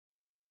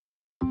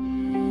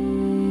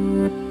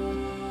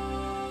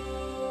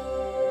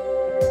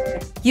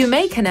You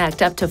may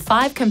connect up to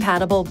 5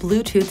 compatible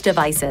Bluetooth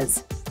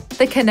devices.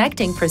 The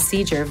connecting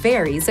procedure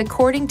varies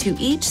according to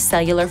each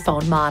cellular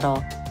phone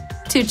model.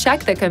 To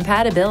check the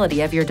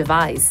compatibility of your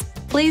device,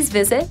 please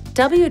visit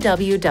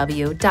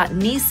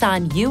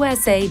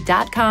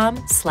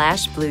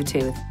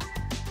www.nissanusa.com/Bluetooth.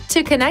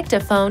 To connect a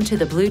phone to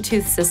the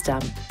Bluetooth system,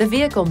 the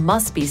vehicle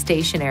must be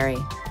stationary.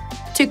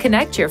 To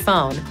connect your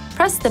phone,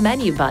 press the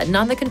menu button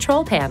on the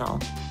control panel.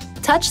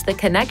 Touch the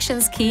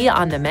Connections key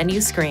on the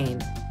menu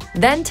screen.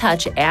 Then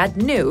touch Add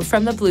New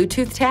from the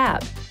Bluetooth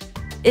tab.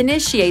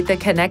 Initiate the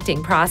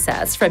connecting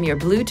process from your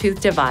Bluetooth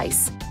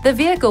device. The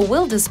vehicle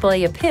will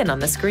display a PIN on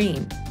the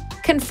screen.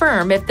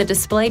 Confirm if the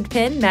displayed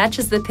PIN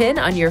matches the PIN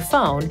on your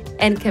phone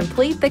and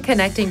complete the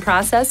connecting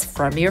process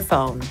from your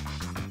phone.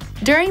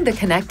 During the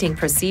connecting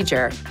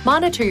procedure,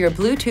 monitor your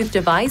Bluetooth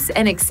device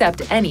and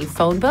accept any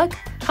phone book,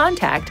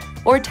 contact,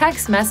 or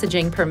text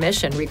messaging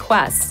permission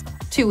requests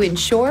to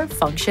ensure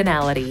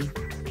functionality.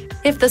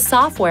 If the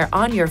software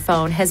on your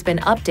phone has been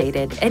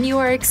updated and you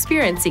are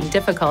experiencing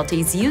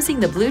difficulties using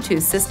the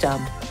Bluetooth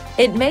system,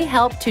 it may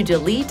help to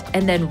delete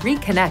and then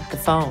reconnect the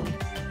phone.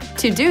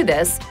 To do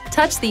this,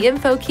 touch the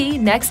info key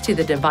next to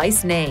the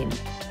device name,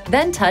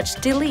 then touch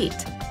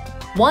Delete.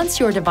 Once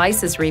your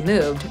device is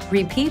removed,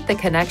 repeat the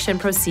connection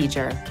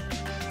procedure.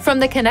 From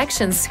the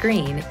connection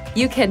screen,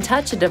 you can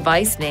touch a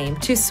device name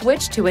to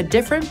switch to a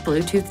different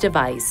Bluetooth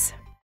device.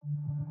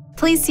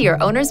 Please see your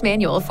owner's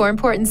manual for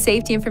important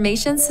safety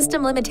information,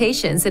 system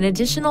limitations, and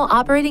additional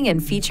operating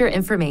and feature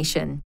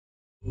information.